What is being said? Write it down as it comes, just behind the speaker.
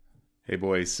Hey,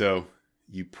 boys. So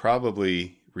you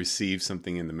probably received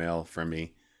something in the mail from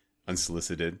me,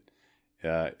 unsolicited.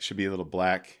 It should be a little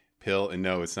black pill. And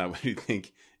no, it's not what you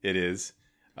think it is,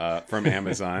 from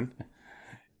Amazon.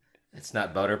 It's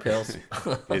not butter pills.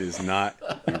 It is not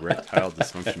erectile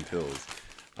dysfunction pills.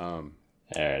 All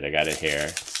right, I got it here.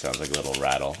 Sounds like a little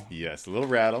rattle. Yes, a little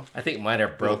rattle. I think mine are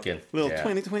broken. Little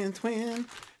twin.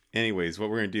 Anyways, what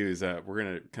we're going to do is we're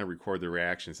going to kind of record the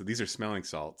reaction. So these are smelling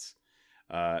salts.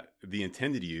 The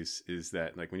intended use is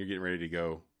that, like, when you're getting ready to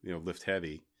go, lift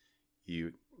heavy,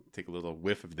 you take a little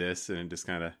whiff of this and it just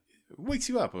kind of wakes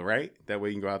you up, right? That way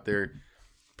you can go out there,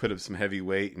 put up some heavy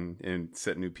weight and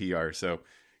set new PR. So,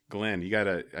 Glenn,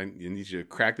 I need you to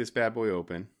crack this bad boy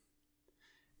open.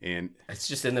 And it's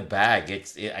just in the bag.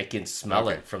 I can smell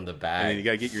it from the bag. And then you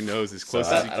got to get your nose as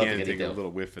close as you can and take a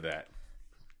little whiff of that.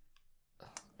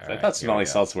 So I thought smelling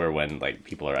salts were when, like,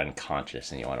 people are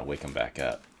unconscious and you want to wake them back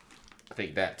up. I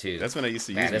think that too. That's when I used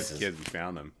to use them as kids. We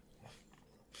found them.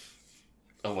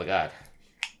 Oh my god.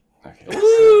 Okay.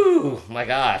 Ooh, my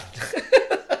god.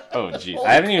 Oh jeez.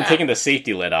 I haven't even taken the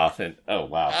safety lid off and oh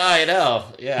wow. I know.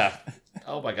 Yeah.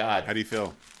 Oh my god. How do you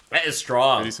feel? That is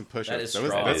strong. Do some push-ups. That is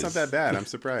strong. That's not that bad. I'm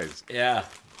surprised. Yeah.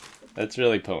 That's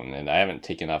really potent, and I haven't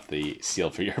taken off the seal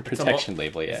for your protection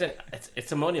label yet.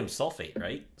 It's ammonium sulfate,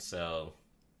 right? So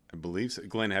I believe so.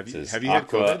 Glenn, have you had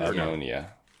aqua COVID?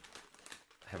 ammonia.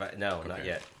 Have I? No, not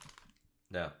yet.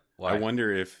 No. Why? I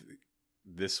wonder if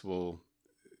this will,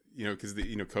 because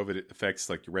COVID affects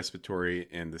like your respiratory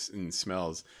and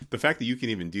smells. The fact that you can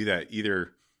even do that,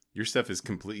 either your stuff is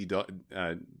completely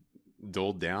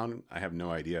doled down. I have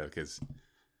no idea because,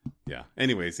 yeah.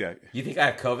 Anyways, yeah. You think I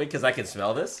have COVID because I can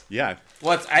smell this? Yeah.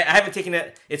 Well, I haven't taken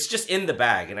it. It's just in the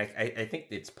bag, and I think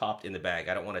it's popped in the bag.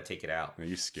 I don't want to take it out. No,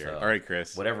 you're scared. So, all right,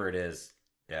 Chris. Whatever it is,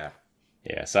 yeah.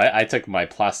 Yeah, so I took my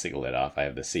plastic lid off. I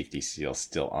have the safety seal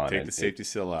still on. Take the safety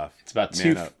seal off. It's about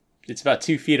It's about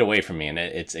 2 feet away from me, and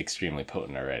it's extremely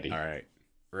potent already. All right.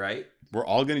 Right. We're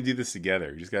all going to do this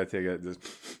together. You just got to just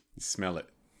smell it.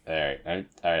 All right.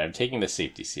 I'm taking the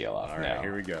safety seal off. All right. Now.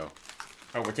 Here we go.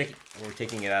 Oh, we're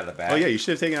taking it out of the bag. Oh yeah, you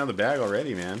should have taken it out of the bag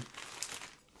already, man.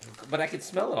 But I can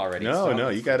smell it already. No,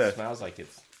 you gotta. It smells like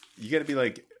it's. You gotta be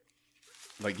like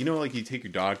you take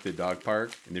your dog to the dog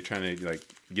park and they're trying to like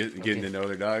getting to know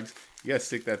their dogs. You gotta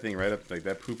stick that thing right up, like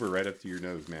that pooper right up to your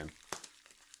nose, man.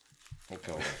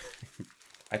 Okay.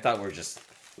 I thought we were just.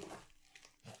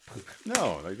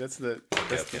 No, like that's the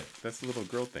little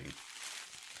girl thing.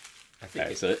 I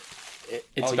think so.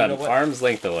 It's about an arm's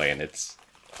length away, and it's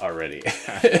already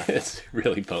it's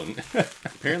really potent.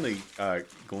 Apparently,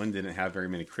 Glenn didn't have very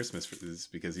many Christmases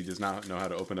because he does not know how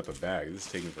to open up a bag. This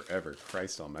is taking forever.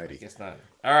 Christ Almighty! I guess not.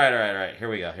 All right. Here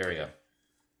we go.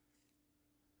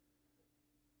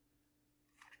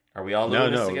 Are we all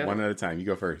doing this together? One at a time. You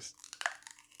go first.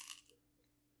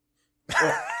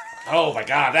 Oh my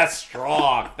god, that's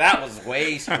strong. That was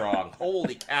way strong.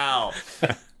 Holy cow.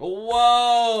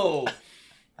 Whoa.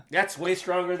 That's way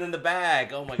stronger than the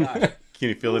bag. Oh my god. Can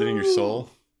you feel it in your soul?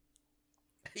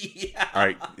 Yeah. All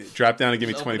right, drop down and give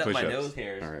me 20 push-ups. My nose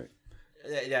hairs. All right.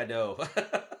 Yeah, no.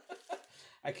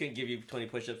 I couldn't give you 20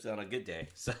 push-ups on a good day.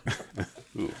 So.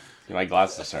 Ooh, my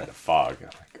glasses are starting to fog.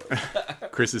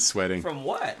 Chris is sweating. From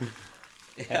what?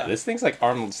 Yeah, this thing's like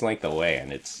arm's length away,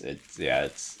 and it's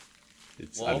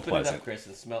well, unpleasant. Open it up, Chris,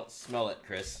 and smell it,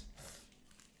 Chris.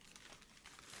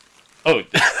 Oh.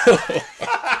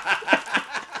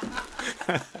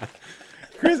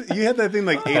 Chris, you had that thing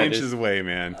like 8 inches away,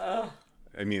 man.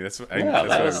 I mean, that's what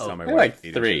I was telling my wife. Like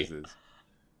 8 3. inches is.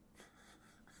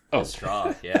 Oh,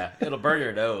 straw. Yeah, it'll burn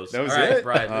your nose. That was all right, it,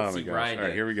 Brian. Oh Let's my see gosh! Brian. All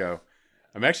right, here we go.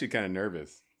 I'm actually kind of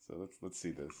nervous, so let's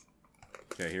see this.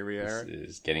 Okay, here we are. This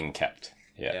is getting kept.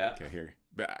 Yeah. Okay, here.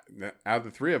 But out of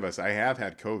the 3 of us, I have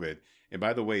had COVID. And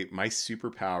by the way, my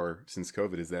superpower since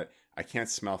COVID is that I can't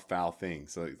smell foul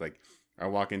things. So like I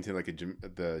walk into like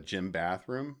the gym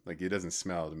bathroom, like it doesn't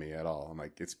smell to me at all. I'm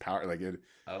like, it's power, like it.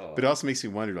 Oh. But it also makes me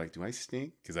wonder, like, do I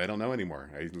stink? Because I don't know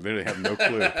anymore. I literally have no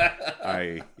clue.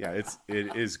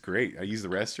 It is great. I use the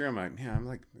restroom. I'm like, man, I'm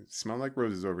like smelling like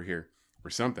roses over here or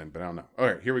something, but I don't know. All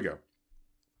right, here we go. A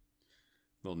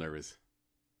little nervous.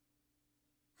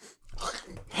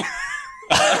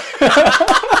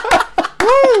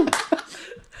 Woo!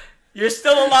 You're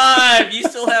still alive. You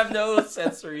still have no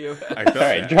sensor. You. All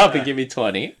right, drop and give me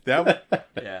 20.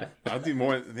 Yeah. I'll do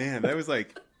more. Man, that was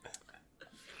like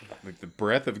the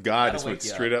breath of God just went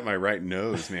straight up my right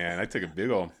nose, man. I took a big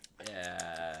old.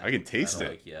 Yeah. I can taste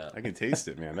it. I can taste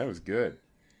it, man. That was good.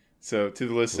 So to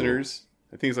the listeners,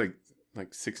 I think it's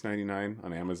like $6.99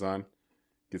 on Amazon.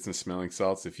 Get some smelling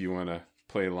salts if you want to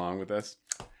play along with us.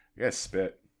 I gotta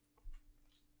spit.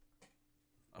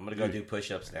 I'm gonna go do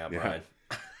push-ups now, Brian.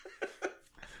 I'm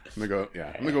gonna go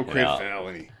create a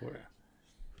felony.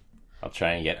 I'll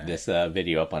try and get this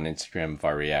video up on Instagram of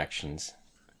our reactions.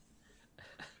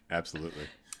 Absolutely.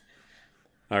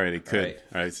 All right, it could.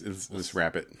 All right, let's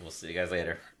wrap it. We'll see you guys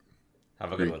later.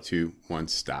 Have a good one. 3, 2, 1,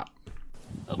 stop.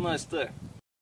 Have a nice day.